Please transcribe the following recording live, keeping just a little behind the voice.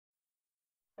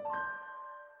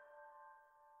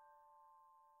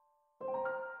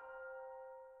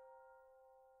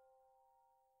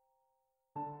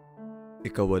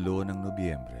Ika-8 ng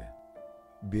Nobyembre,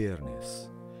 Biyernes,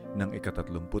 ng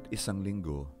Ika-31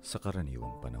 linggo sa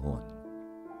Karaniwang panahon.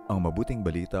 Ang mabuting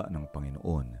balita ng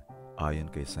Panginoon ayon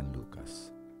kay San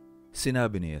Lucas.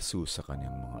 Sinabi ni Jesus sa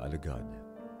kanyang mga alagad,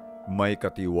 "May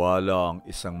katiwala ang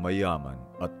isang mayaman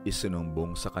at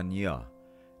isinumbong sa kanya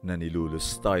na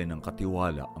nilulustay ng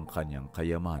katiwala ang kanyang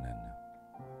kayamanan.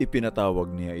 Ipinatawag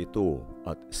niya ito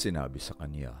at sinabi sa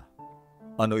kanya,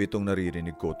 'Ano itong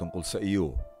naririnig ko tungkol sa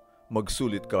iyo?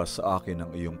 Magsulit ka sa akin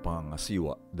ng iyong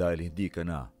pangangasiwa dahil hindi ka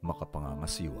na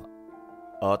makapangangasiwa.'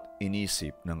 At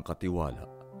inisip ng katiwala,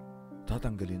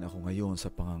 'Tatanggalin ako ngayon sa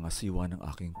pangangasiwa ng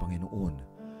aking Panginoon.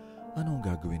 Ano ang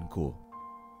gagawin ko?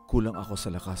 Kulang ako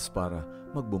sa lakas para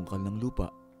magbungkal ng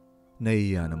lupa.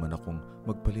 Nahiya naman akong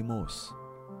magpalimos.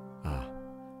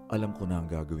 Alam ko na ang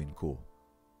gagawin ko.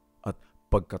 At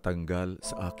pagkatanggal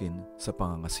sa akin sa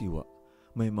pangangasiwa,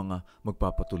 may mga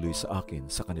magpapatuloy sa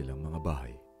akin sa kanilang mga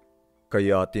bahay.'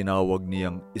 Kaya tinawag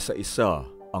niyang isa-isa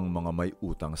ang mga may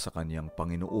utang sa kanyang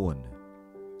Panginoon.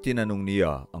 Tinanong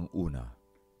niya ang una,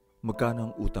 'Magkano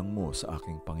ang utang mo sa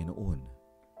aking Panginoon?'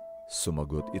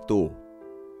 Sumagot ito,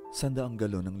 100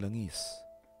 galon ng langis.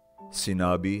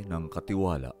 Sinabi ng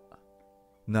katiwala,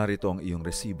 'Narito ang iyong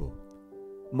resibo.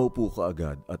 Maupo ka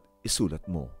agad at isulat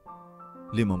mo.'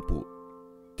 50.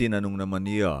 Tinanong naman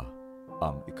niya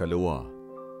ang ikalawa,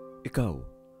 'Ikaw,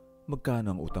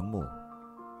 magkano ang utang mo?'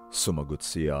 Sumagot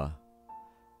siya,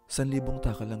 1,000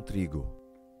 takalang trigo.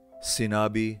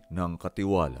 Sinabi ng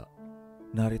katiwala,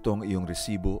 'Narito ang iyong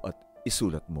resibo at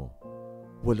isulat mo,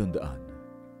 800.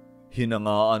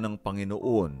 Hinangaan ng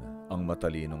Panginoon ang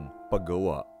matalinong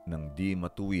paggawa ng di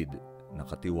matuwid na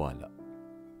katiwala.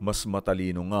 Mas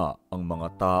matalino nga ang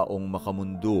mga taong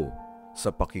makamundo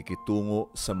sa pakikitungo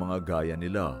sa mga gaya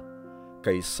nila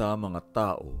kaysa mga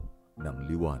tao ng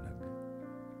liwanag.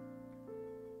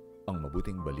 Ang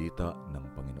mabuting balita ng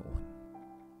Panginoon.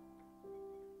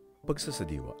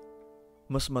 Pagsasadiwa,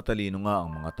 mas matalino nga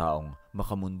ang mga taong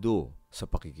makamundo sa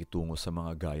pakikitungo sa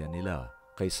mga gaya nila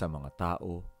kaysa mga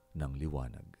tao ng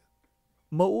liwanag.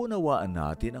 Maunawaan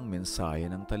natin ang mensahe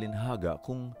ng talinhaga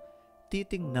kung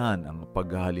titingnan ang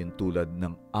paghahalin tulad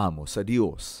ng amo sa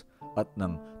Diyos at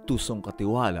ng tusong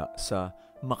katiwala sa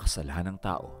makasalanang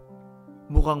tao.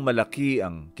 Mukhang malaki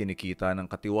ang kinikita ng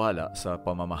katiwala sa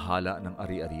pamamahala ng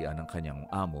ari-arian ng kanyang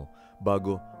amo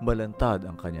bago malantad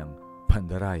ang kanyang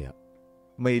pandaraya.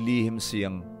 May lihim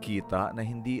siyang kita na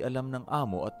hindi alam ng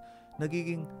amo at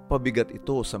nagiging pabigat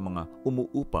ito sa mga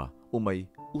umuupa o may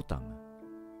utang.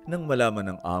 Nang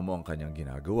malaman ng amo ang kanyang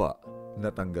ginagawa,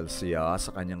 natanggal siya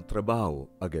sa kanyang trabaho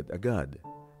agad-agad.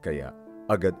 Kaya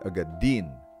agad-agad din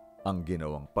ang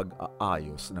ginawang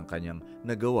pag-aayos ng kanyang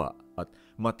nagawa at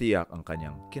matiyak ang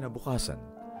kanyang kinabukasan.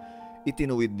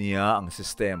 Itinuwid niya ang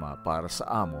sistema para sa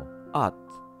amo at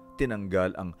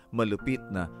tinanggal ang malupit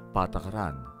na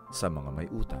patakaran sa mga may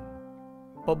utang.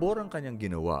 Pabor ang kanyang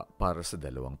ginawa para sa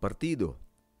dalawang partido.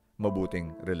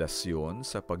 Mabuting relasyon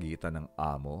sa pagitan ng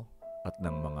amo at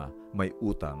ng mga may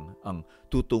utang ang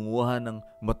tutunguhan ng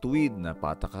matuwid na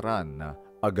patakaran na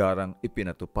agarang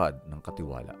ipinatupad ng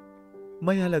katiwala.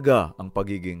 May halaga ang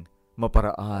pagiging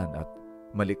maparaan at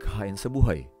malikhain sa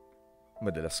buhay.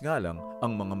 Madalas nga lang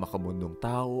ang mga makamundong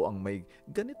tao ang may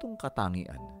ganitong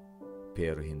katangian.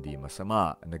 Pero hindi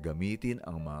masama na gamitin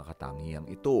ang mga katangiang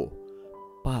ito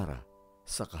para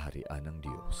sa kaharian ng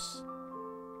Diyos.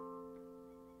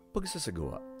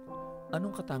 Pagsasagawa,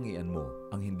 anong katangian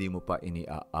mo ang hindi mo pa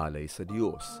iniaalay sa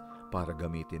Diyos para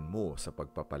gamitin mo sa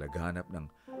pagpapalaganap ng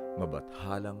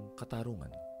mabathalang katarungan,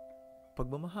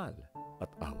 pagmamahal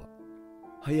at awa?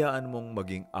 Hayaan mong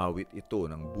maging awit ito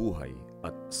ng buhay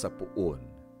at sa puon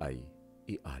ay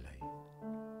ialay.